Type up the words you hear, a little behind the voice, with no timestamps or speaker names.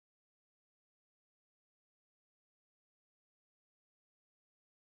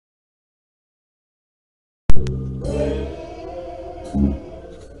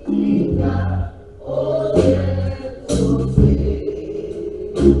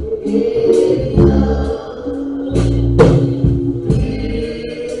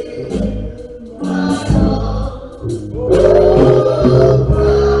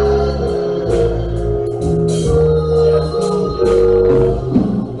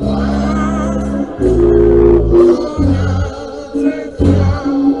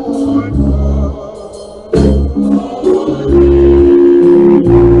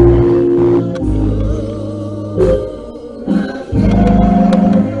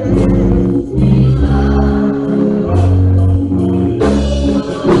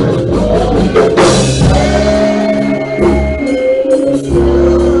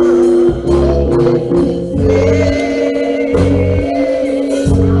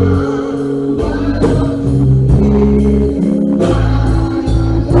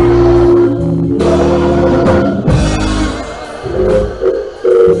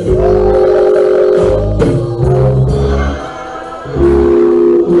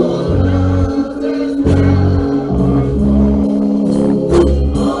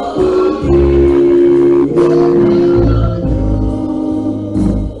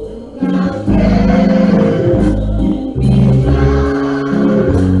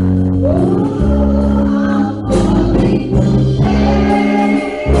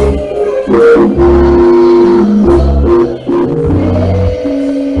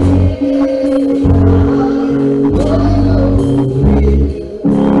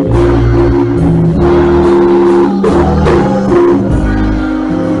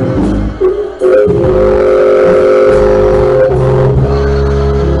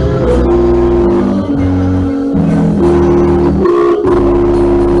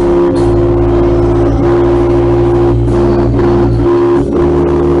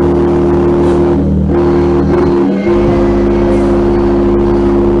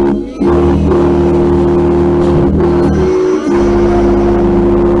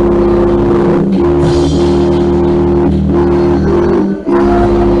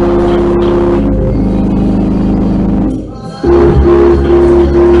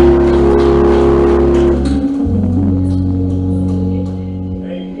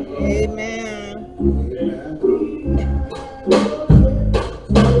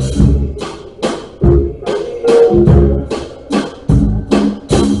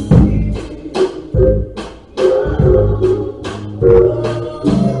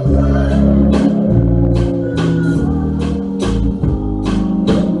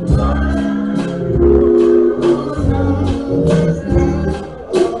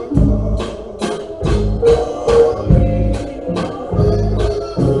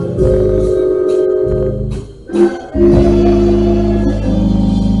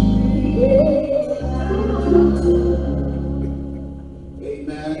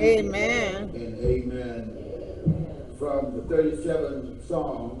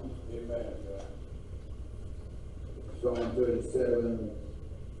Psalm 37,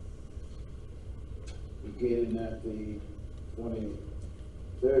 beginning at the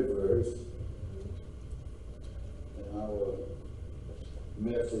 23rd verse. And our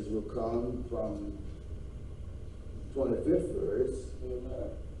message will come from 25th verse. And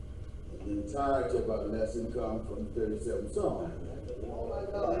the entirety of our lesson comes from the 37th Psalm. Oh my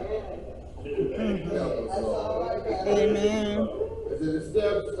God. Help us all. Amen. As the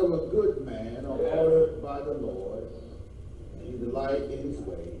steps of a good man are ordered by the Lord, and he delight in his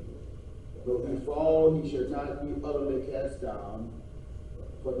way. Though he fall, he shall not be utterly cast down,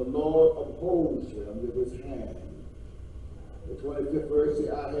 for the Lord upholds him with his hand. The 25th verse says,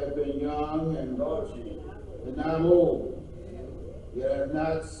 I have been young and now I'm old, yet I have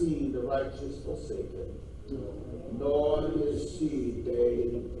not seen the righteous forsaken, nor his seed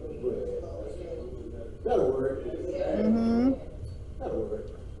begging bread. That'll work. Mm-hmm. That'll work.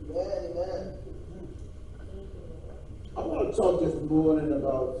 Amen. I want to talk this morning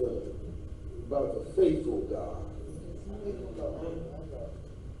about the faithful God.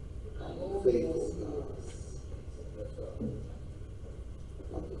 Faithful God.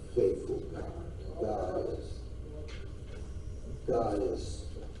 The faithful God. God is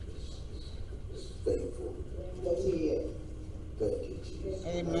faithful. Yes, he is. Thank you, Jesus.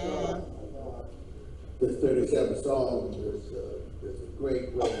 Amen. This 37th Psalm is a great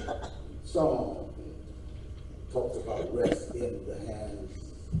song. It talks about rest in the hands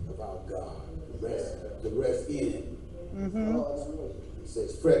of our God. To rest in Him. Mm-hmm. He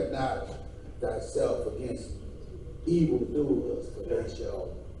says, fret not thyself against evildoers, for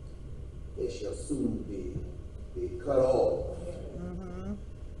they shall soon be cut off. Mm-hmm.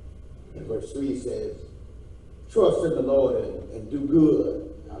 And verse 3 says, trust in the Lord and do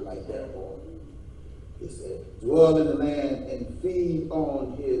good. I like that part. He said, dwell in the land and feed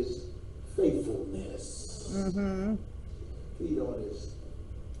on his faithfulness. Mm-hmm. Feed on his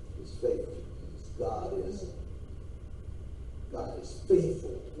faithfulness. God is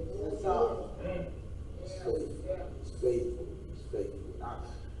faithful. He's faithful. He's faithful. He's faithful. Now,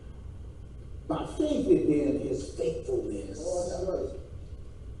 my faith is in his faithfulness. I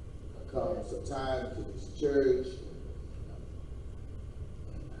come sometimes to this church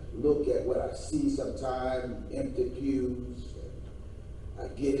and look at what I see sometimes, empty pews. I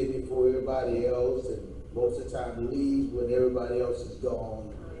get it before everybody else, and most of the time leave when everybody else is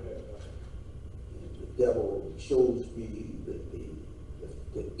gone. The devil shows me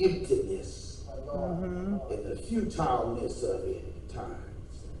the emptiness and the futileness of it at times.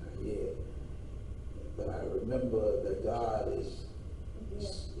 But I remember that God is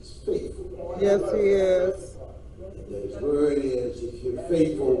faithful. Yes, he is. And his word is, if you're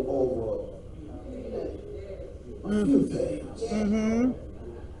faithful over a few things, Mm-hmm.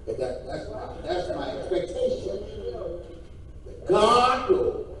 and that's my expectation. That God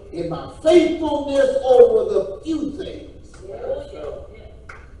will, in my faithfulness over the few things,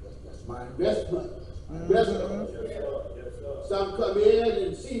 that's my investment. Some come in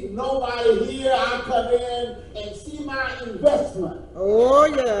and see nobody here. I come in and see my investment. Oh,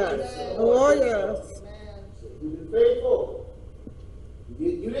 yes. Oh, yes. You've been faithful.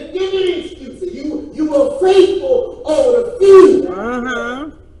 You didn't give any excuses. You were faithful over the few. Uh-huh.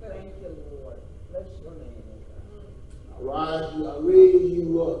 Thank you, Lord. Bless your name. I raise you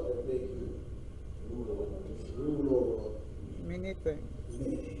up and make you rule over Many things.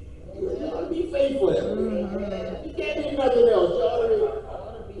 many. You ought to be faithful. You can't be nothing else. You ought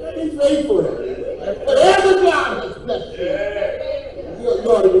to be faithful. Whatever God has blessed you, you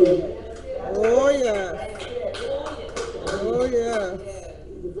ought to be. Oh, yes. Oh, yes.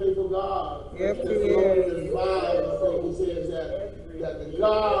 He's a faithful God. Yes, he is. In 5, I think he says that the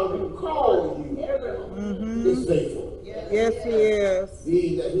God who called you is faithful. Yes, he is.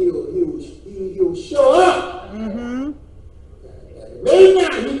 Meaning that he'll show up. Mm-hmm. He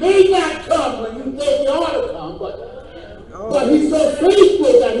may not come when you think he ought to come, but he's so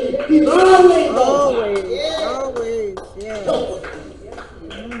faithful that he's always on time. Always, yes.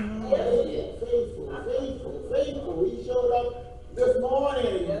 Faithful. He showed up this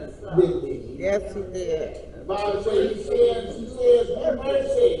morning, didn't he? Yes, he did. The Bible says he says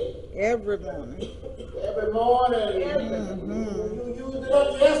mercy. Every morning. Every morning. You used it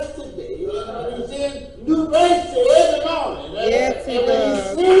up yesterday. He's in new mercy every morning. Yes, he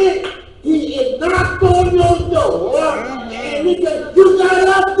does. When he said it, he is knocked on your door. And he said, you got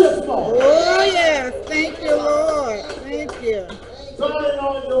up this morning. Oh, yes. Thank you, Lord. Thank you. Started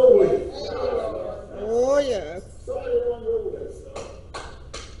on your way. Oh, yes. Started on your way.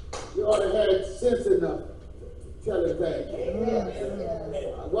 You ought to have sense enough to tell him thank you.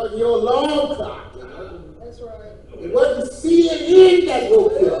 It wasn't your alarm clock. That's right. It wasn't CNN that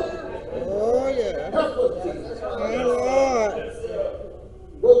woke you up. Oh, yes. Help us, Jesus. Thank Lord.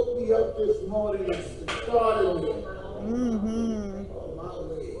 Woke me up this morning and started me Mm-hmm. on my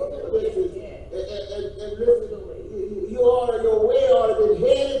way. And listen, your way ought to be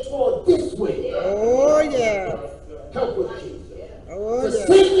headed toward this way. Oh, yes. Help us, Jesus. Oh, The yes.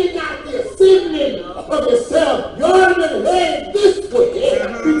 singing out there, assembling of yourself, you ought to be headed this way.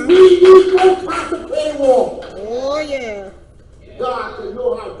 Between these no consecrated walls. Oh, yes. God can know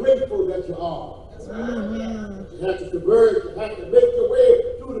how grateful that you are. Mm-hmm. You have to converge, you have to make your way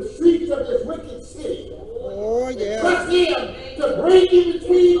through the streets of this wicked city. Oh, yes. Trust him to bring you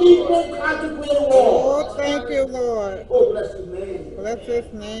between these no consecrated walls. Oh, thank you, Lord. Oh, bless his name. Bless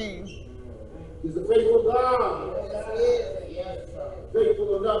his name. He's a faithful God. Faithful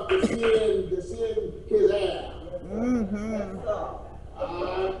enough to send his air. Mm-hmm.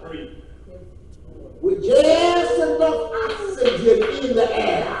 With just enough oxygen in the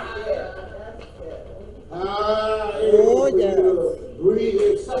air. Oh, yes. Breathe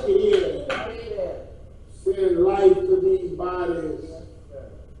it, suck it in. Send life to these bodies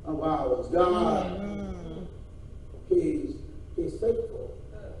of ours. God, he's faithful.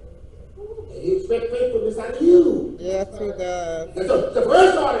 And he expects faithfulness out of you. Yes, he does. And so the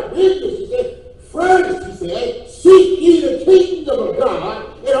first order of business, he said, first, he said, seek ye the kingdom of God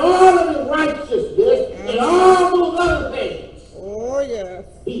and all of his righteousness and all those other things. Oh, yes.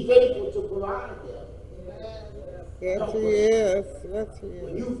 Be faithful to provide them. Yes, he is. Yes, he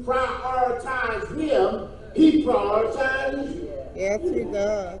When is. you prioritize him, he prioritizes you. Yes, he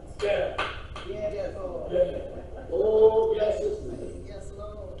does. Oh, bless his name. Yes,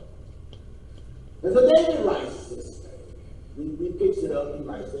 Lord. And so David writes this thing. He picks it up, he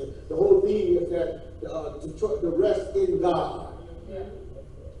writes it. The whole thing is that to rest in God.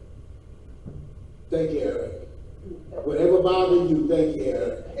 Thank you, Eric. Whatever bothers you, thank you,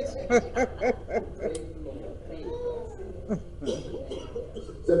 Eric.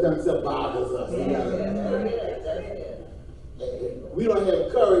 Sometimes stuff bothers us. We don't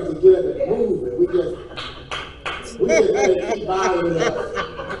have courage to get up and move it. We just let it keep bothering us.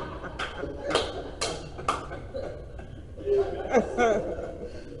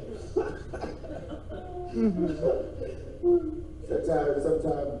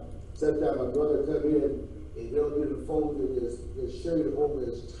 Sometimes my brother come in and he'll do the fold in his shirt over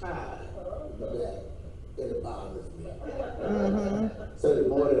his tie in the back, and it bothers me. Sunday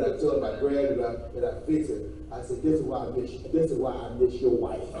morning I told my granddaughter and I fix it. I said, this is why I miss your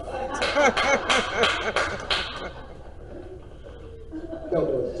wife. Come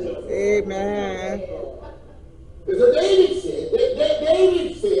on, Jesus. Amen. So David said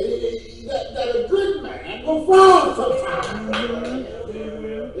that a good man will fall sometimes.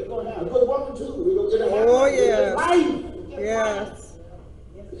 It's going to happen. A good woman too. Oh, yes. Life. Yes.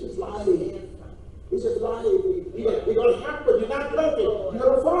 It's just life. It's just life. It's going to happen. You're not perfect. You're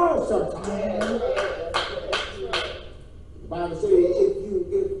going to fall sometimes. The Bible says if you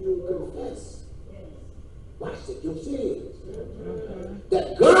confess, watch it, your sins, that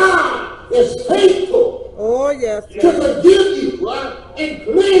God is faithful. Oh, yes. To forgive you and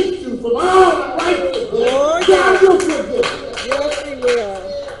cleanse you from all unrighteousness. Oh, God yes. will forgive you. Yes, He will.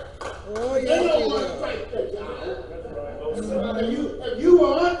 Oh, They yes, don't He want to will. fight that, y'all. If you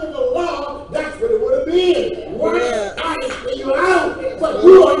were under the law, that's what it would have been. Right? Yeah. God is putting you out, but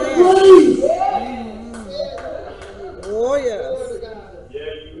you are grace. Oh, yes.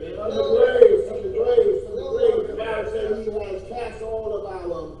 From the grave. The Bible says He has cast all of our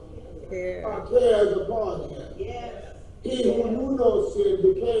cares upon Him. He who knew no sin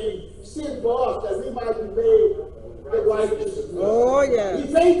became sin for us, that we might be made the righteousness. Oh, yes.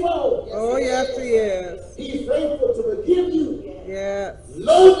 He's faithful. Oh, yes, He is. He's faithful to forgive you. Yes.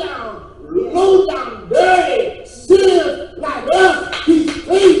 Low down, dirty sin like us. He's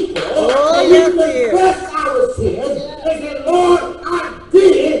faithful. Oh, and yes, we He is. confess our sins and say, Lord, I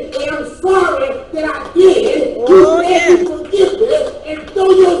did it, and I'm sorry that I did it. Oh, You yes. said you forgive it and throw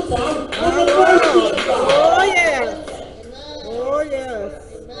yourself on the mercy of God. Oh, yes. Oh, yes.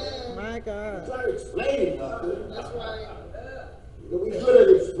 My God. Try to explain nothing. That's right. We good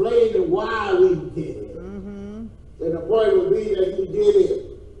at explaining why we did it. And the point would be that you did it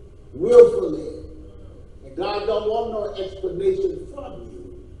willfully. And God don't want no explanation from you.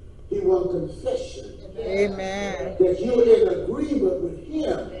 He wants confession. Amen. That you're in agreement with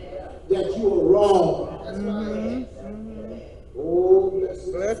Him that you are wrong. Oh,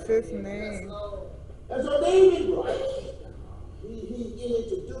 Bless His name. And so David writes, he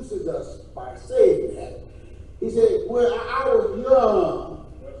introduces us by saying that. He said, when I was young,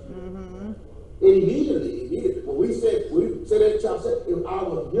 immediately, when we said that child said, if I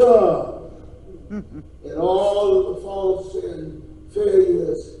was young, and all of the faults and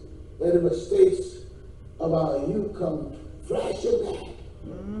failures and the mistakes of our youth come flashing back.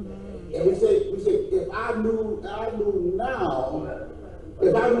 And we said, if I knew now,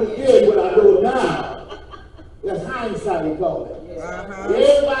 if I knew then what I know now, that's hindsight, we call it.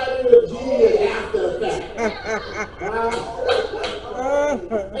 Everybody is a genius after the fact.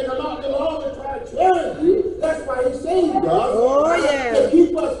 And the Lord is trying to tell you, that's why He saved us. Oh, yes. To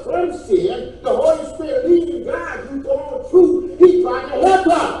keep us from sin. The Holy Spirit leading God through all truth. He's trying to help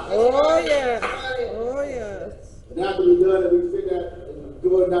us. Oh, yes. Oh, yes. And after we done it, we sit there and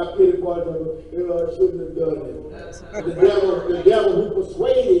doing our pity party. I shouldn't have done it. The devil who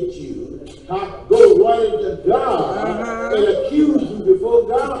persuaded you go running to God and accuse you before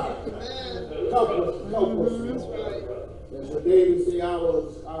God. Help us. And so David said, I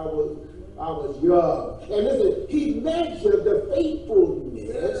was young. And listen, he mentioned the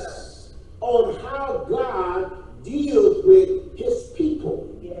faithfulness on how God deals with His people.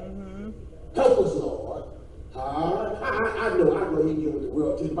 Help us, Lord. I know He deals with the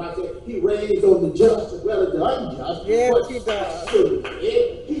world too. The Bible said He reigns on the just as well as the unjust. Yes, but He does.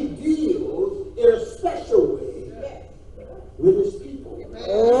 He deals in a special way with His people.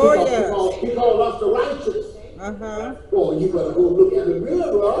 Oh, yes. He called us the righteous. Boy, you better go look in the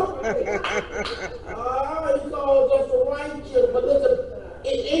mirror. He called us the righteous. But listen,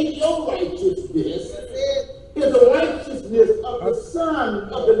 it ain't your righteousness. It's the righteousness of the Son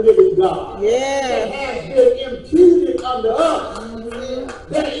of the living God. Yes. That has been imputed unto us.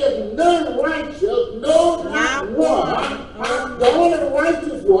 There is none righteous, no, not one. The only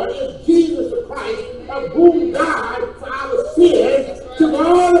righteous one is Jesus Christ,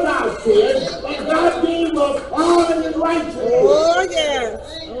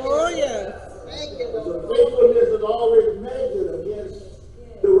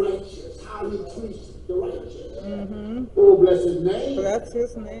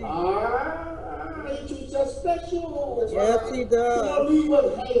 That's his name. He treats us special. Yes, he You does. know, he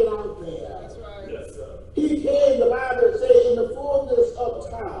was hanging out there. That's right. Yes, sir. He came, the Bible says, in the fullness of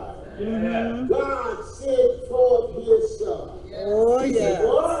time. Mhm. God sent forth his son. Oh, He said, yeah.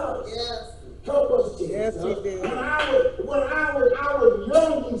 "Lord, Yes. help us, Jesus." Yes, he did. When I was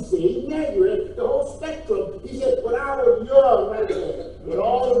young, he said, he measured the whole spectrum. He said, when I was young, right there, with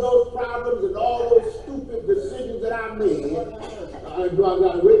all of those problems and all those stupid decisions that I made, I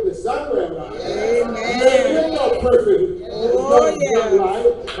got a witness somewhere, right? Amen. There is no perfect. Oh, yeah.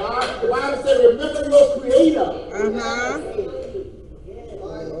 Right? The Bible said, remember your creator. Uh-huh.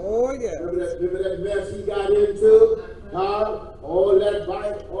 Oh, yeah. Remember that mess he got into? All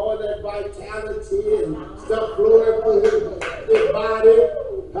that vitality and stuff flowing through his body.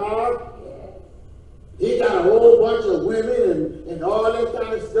 He got a whole bunch of women and all that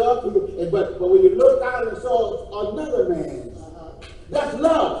kind of stuff. But when you look out and saw another man's, that's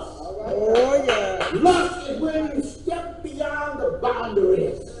lust. Oh, yeah. Lust is when you step beyond the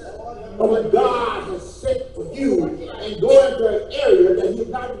boundaries of what God has set for you and go into an area that he's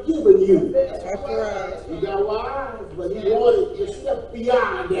not given you. That's right. You got wise, but he wanted to step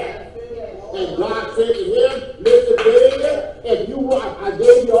beyond that. And God said to him, listen, David, if you want, I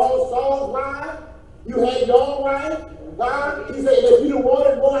gave you all Saul's wives, you had your own wife. He said, if you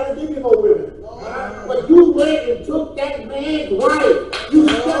wanted more, I'd give you more women. But you went and took that man's wife. You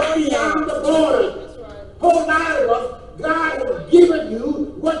stepped beyond the border. Whole lot of us, God has given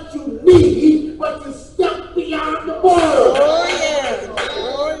you what you need, but you step beyond the border. Oh, yeah.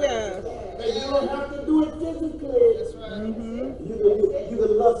 Oh, yeah. And you don't have to do it physically. That's right. Mm-hmm. You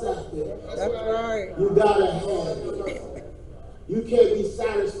can lust out there. That's right. You gotta have it. You can't be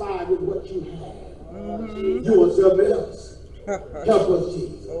satisfied with what you have. Mm-hmm. You want something else. Help us,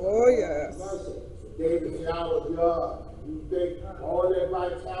 Jesus. Oh, yes. David said, I was young. You think all that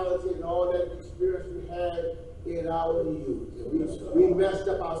vitality and all that experience we had in our youth. We messed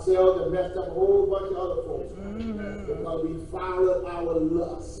up ourselves and messed up a whole bunch of other folks. Because we followed our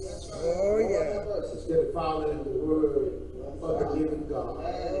lusts. Oh, yeah. Instead of following the word of the living God.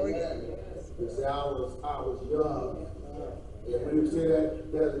 Oh, yeah. You say, I was young. And when you say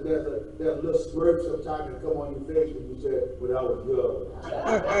that, there's a little smirk sometimes that come on your face when you say, when I was young.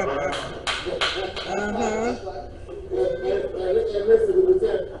 Uh-huh. And listen, when you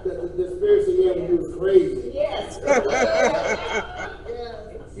said the Spirit said, yeah, you was crazy. Yes.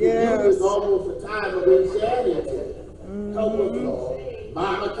 Yes. It's almost a time of insanity. Help us, Lord.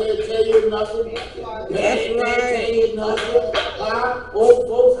 Mama can't tell you nothing. Daddy can't tell you nothing. Old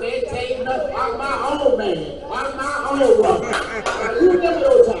folks can't tell you nothing. I'm my own man. I'm my own woman. You remember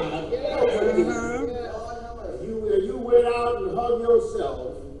those times. You went out and hung yourself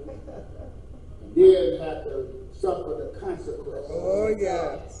and then had to suffer the consequences. Oh,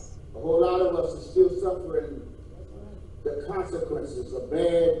 yes. A whole lot of us are still suffering the consequences of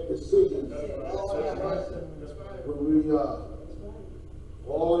bad decisions. When we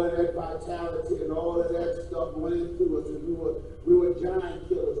all of that vitality and all of that stuff went into us, and we were giant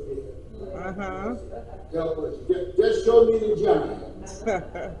killers there. Uh-huh. Help us. Just show me the giants.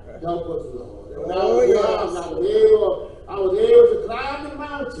 Help us, Lord. And when I Oh, was yes. young, I was able to climb the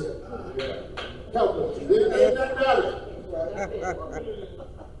mountain. Help us. There's nothing better.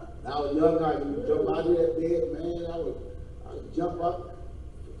 When I was young, I used to jump out of that bed, man. I would jump up,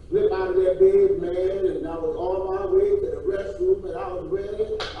 flip out of that bed, man, and I was on my way to the restroom, and I was ready.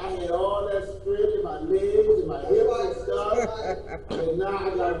 I had all that strength in my legs and my hips and stuff, and now I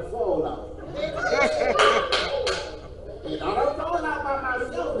got to fall out. And I don't fall out by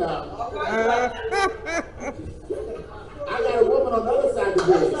myself now. I got a woman on the other side of the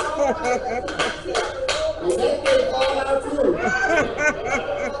bed. And that thing fall out too.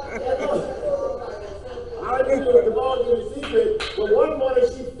 I don't know the ball in the secret, but one morning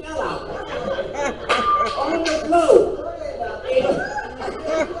she fell out. On the floor.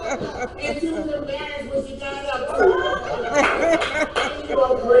 And she was embarrassed when she got up too. You know,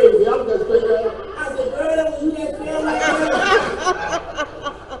 I'm crazy. I'm just thinking, I said, girl, that was you that fell like that.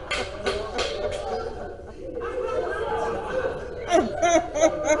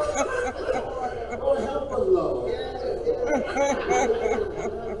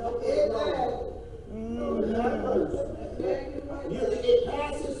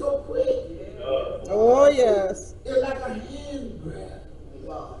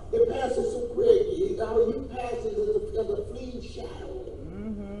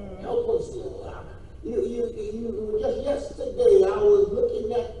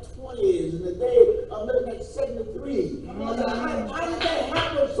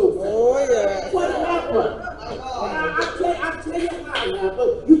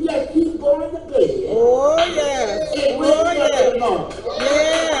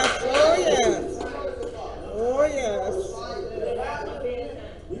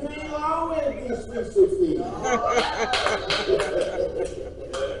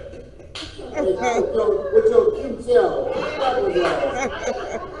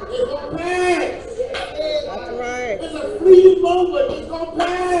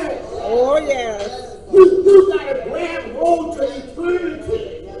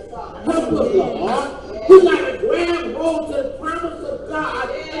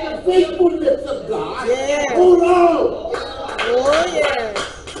 the faithfulness of God. Yes. Hold on. Oh, yes.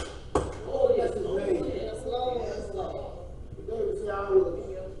 Oh, yes, his name. Yes, Lord. Yes, Lord. David said, I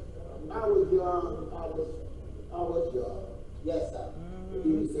was young. I was young. Yes, sir. But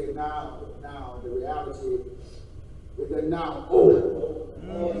then he said, now, the reality is that now I'm old.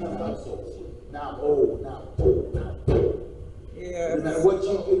 Now I'm old. Yes. No matter what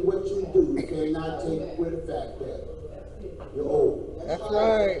you do, you cannot take away the fact that you're old. That's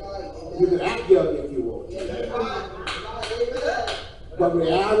right. You can act young if you want. But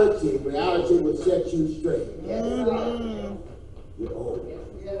reality will set you straight. You're old.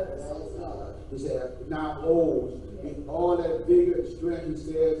 He said, now I'm old. And all that vigor and strength, he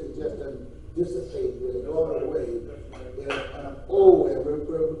says, is just dissipated and gone away. And I'm old. And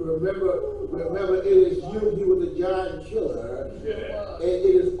remember, it is you. He was a giant killer. And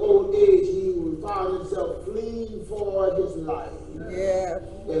in his old age, he found himself fleeing for his life. Yes.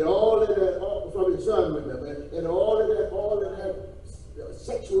 And all of that, from his son, remember, and all of that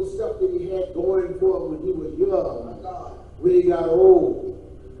sexual stuff that he had going for him when he was young, when he got old,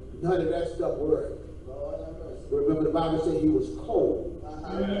 none of that stuff worked. Remember, the Bible said he was cold.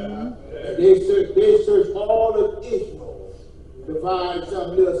 And they searched all of Israel to find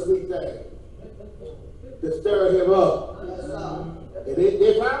some little sweet thing to stir him up. And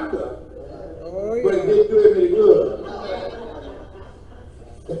they found her. Oh, But it yeah. didn't do him any good.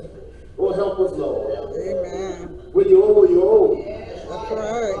 Oh, help us, Lord. Amen. When you're old, you're old. That's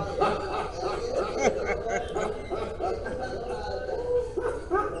right.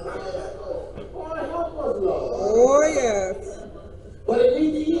 Oh, help us, Lord. Oh, yes. But it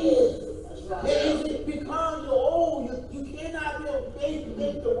really is. It is because you're old, you cannot make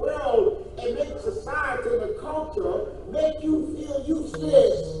the world and make society and the culture make you feel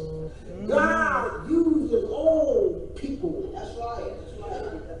useless. God uses old people. That's right.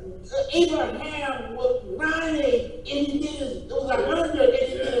 Abraham was 90 and it was 100 and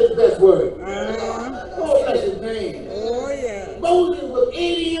he did his best work. Oh, bless his name. Oh, yeah. Moses was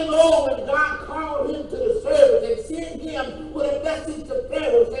 80 years old when God called him to the service and sent him with a message to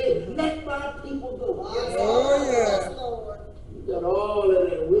Pharaoh saying, let my people go. Oh, yeah. You got all of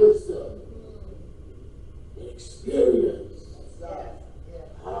that wisdom and experience.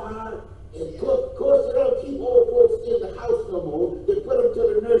 And of course, they don't keep old folks in the house no more. They put them to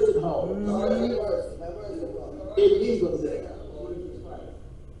the nursing home. And leave them there.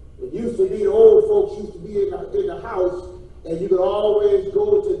 It used to be the old folks used to be in the house, and you could always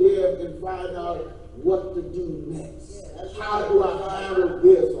go to them and find out what to do next. How do I handle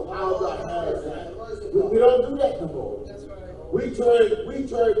this, or how do I handle that? We don't do that no more. We turn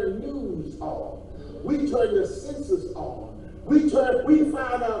the news on. We turn the census on. We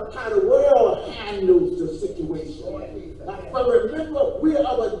find out how the world handles the situation. But remember, we're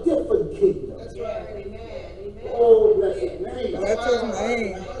of a different kingdom. That's right. Amen. Oh, bless his name. That's his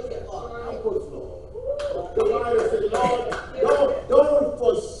name. Help us, Lord. The Bible said, Lord, don't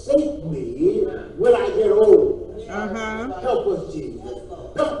forsake me when I get old. Help us, Jesus.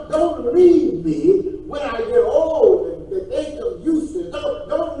 Don't leave me when I get old and think of useless.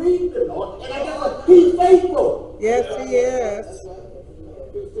 Don't leave me, Lord. And I gotta be faithful. Yes, he is.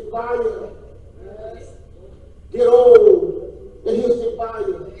 Stick by you. Get old, and he'll stick by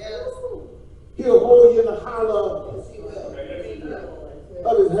you. He'll hold you in the hollow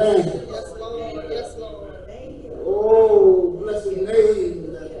of his hand. Yes, Lord. Oh, bless his name.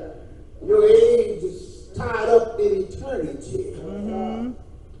 Your age is tied up in eternity.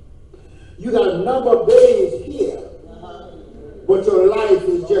 You got a number of days here, but your life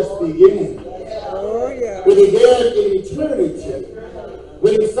is just beginning. Oh, yeah. It began in eternity.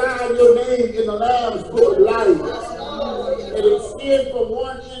 When he signed your name in the Lamb's Book of Life, and it extends from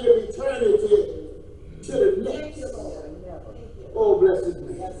one end of eternity to the next. Oh, bless his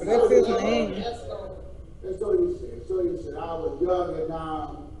name. Bless his name. And so you said, I was young and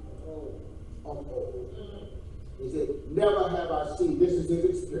now I'm old. He said, never have I seen. This is his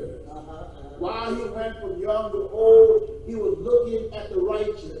experience. While he went from young to old, he was looking at the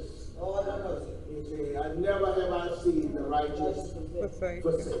righteous. He said, I never have I seen the righteous forsaken.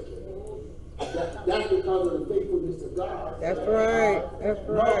 That's because of the faithfulness of God. That's right. That's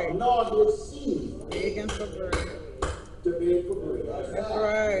right. Nor his seed Begging for bread. to beg for bread. That's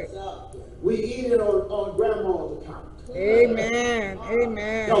right. We eat it on grandma's account. Amen.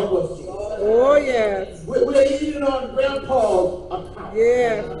 Amen. Help us, Jesus. Oh, yes. We're eating on grandpa's account.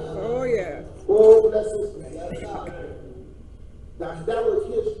 Yes. Oh, yes. Oh, bless his name. Now, that was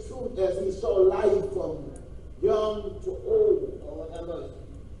his truth as he saw life from young to old.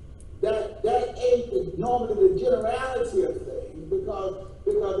 That ain't normally the generality of things because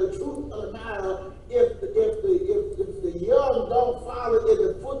Because the truth of the matter, if the young don't follow in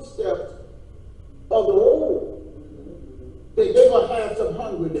the footsteps of the old, then they're going to have some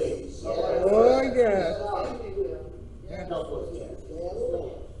hungry days. Oh, yes. Help us, yes.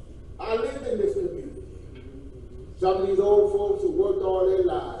 I live in this community. Some of these old folks who worked all their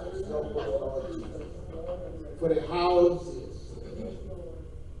lives, for their houses,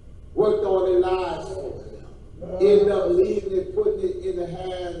 worked all their lives for them, end up leaving it, putting it in the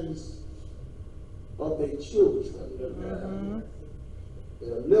hands of their children. In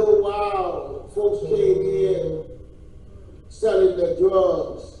a little while, folks came in selling their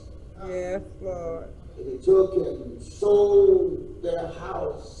drugs. Yes, Lord. And they took and sold their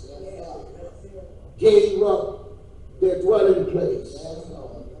house, gave up their dwelling place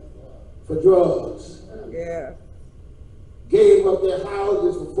for drugs. Yeah. Gave up their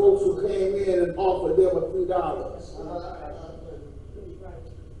houses for folks who came in and offered them a few dollars.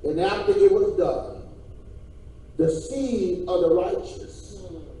 And after it was done, the seed of the righteous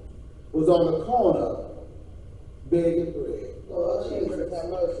was on the corner begging bread. Lord Jesus, have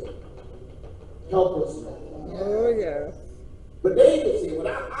mercy. Help us, Lord. Oh, yes. But David said, when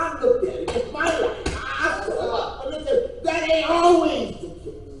I looked at it, it's my life. I saw it. But listen, that ain't always the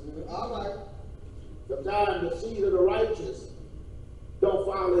case. All right. Sometimes the seed of the righteous don't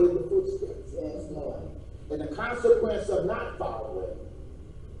follow in the footsteps. Yes, Lord. And the consequence of not following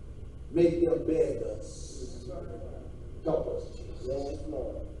make them beg us. Help us, Jesus. Yes,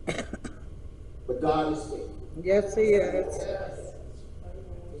 Lord. But God is faithful. Yes, He is. Yes.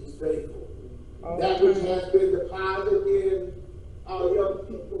 He's faithful. All That which has been deposited in our young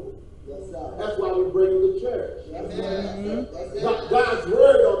people. Yes, sir. That's why we bring them to church. Amen. That's it. God's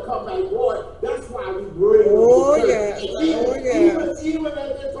word don't come back void. That's why we bring them Oh, to church. yes. And even, Oh, yes. even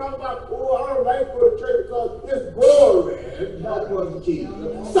as they talk about, oh, I don't like for a church because it's boring. Help us,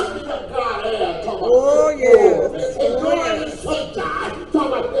 Jesus. Something that God has. Talk about Oh, this yes. boring. Oh, Enjoying yes. the sunshine. Talk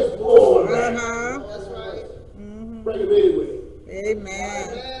about this boring. That's right. Bring them anyway. Amen.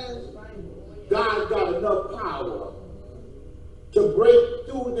 Amen. God's got enough power to break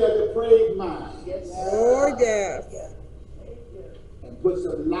through their depraved mind Oh, yes. and put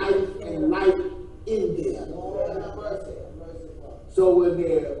some life and light in them. Lord, have mercy. So when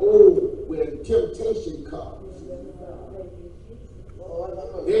they're old, when temptation comes, Lord,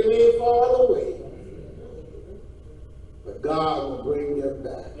 have mercy. they may fall away, but God will bring them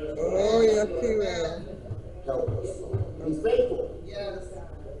back. Oh, yes, He will. Help us, Lord. He's faithful. Yes.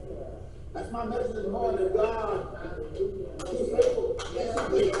 That's my message this morning. God, He's faithful. Yes,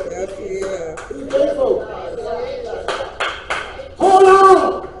 He is. He's faithful. Hold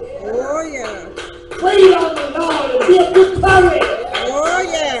on. Oh, yes. Wait on the Lord and be of good courage. Oh,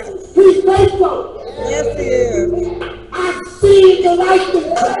 yes. He's faithful. Yes, He is. I've seen the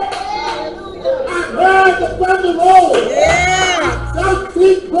lightning crack. I've heard the thunder roll. Yes. Some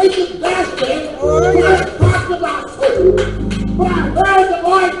feet breaking basket. Oh, yes. Talked about soul. But I heard the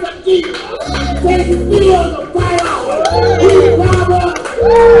voice of Jesus. Say, feel the fire. He's power.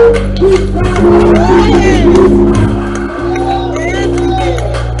 He's power. Oh, yes.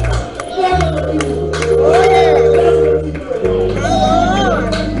 Yes, He is. Oh, yes. Come on.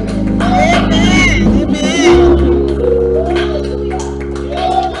 Amen. Amen.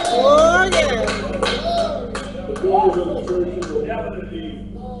 Oh, yes. The doors of the church are open.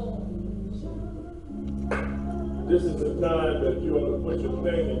 This is the time that you ought to put your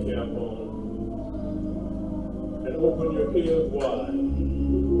thinking cap on and open your ears wide.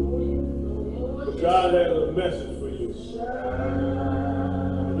 But God has a message for you.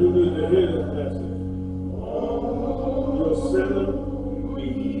 You need to hear this message. You're a sinner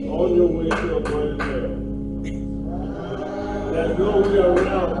on your way to a burning hell. There's no way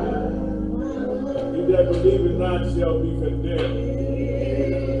around it. He that believeth not shall be condemned.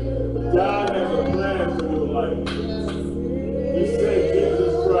 But God has a plan for your life. He sent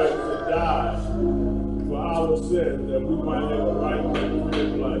Jesus Christ to die for our sins that we might have a right to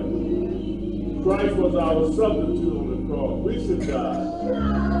free life. Christ was our substitute on the cross. We should die.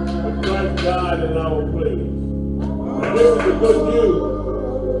 But Christ died in our place. And this is the good news.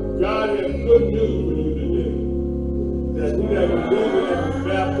 God has good news for you today. That he that believeth and is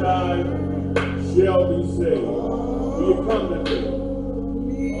baptized shall be saved. Will you come today?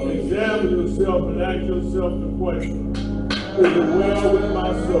 Examine yourself and ask yourself the question, is it well with my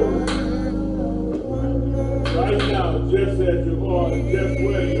soul? Right now, just as you are, and just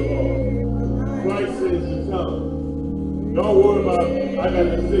where you are, Christ says to come. Don't worry about, I got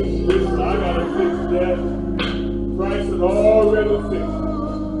to fix this, I got to fix that. Christ has already fixed it.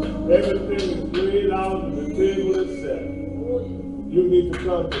 Everything is laid out and the table is set. You need need to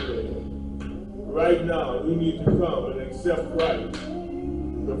come today. Right now, you need to come and accept Christ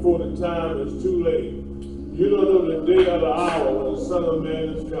before the time is too late. You don't know the day or the hour when the Son of Man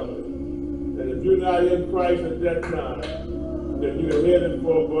is coming. And if you're not in Christ at that time, then you're headed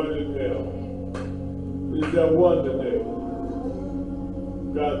for a burning hell. Is there one today?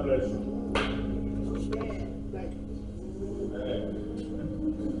 God bless you.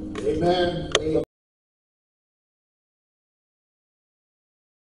 Amen. Amen.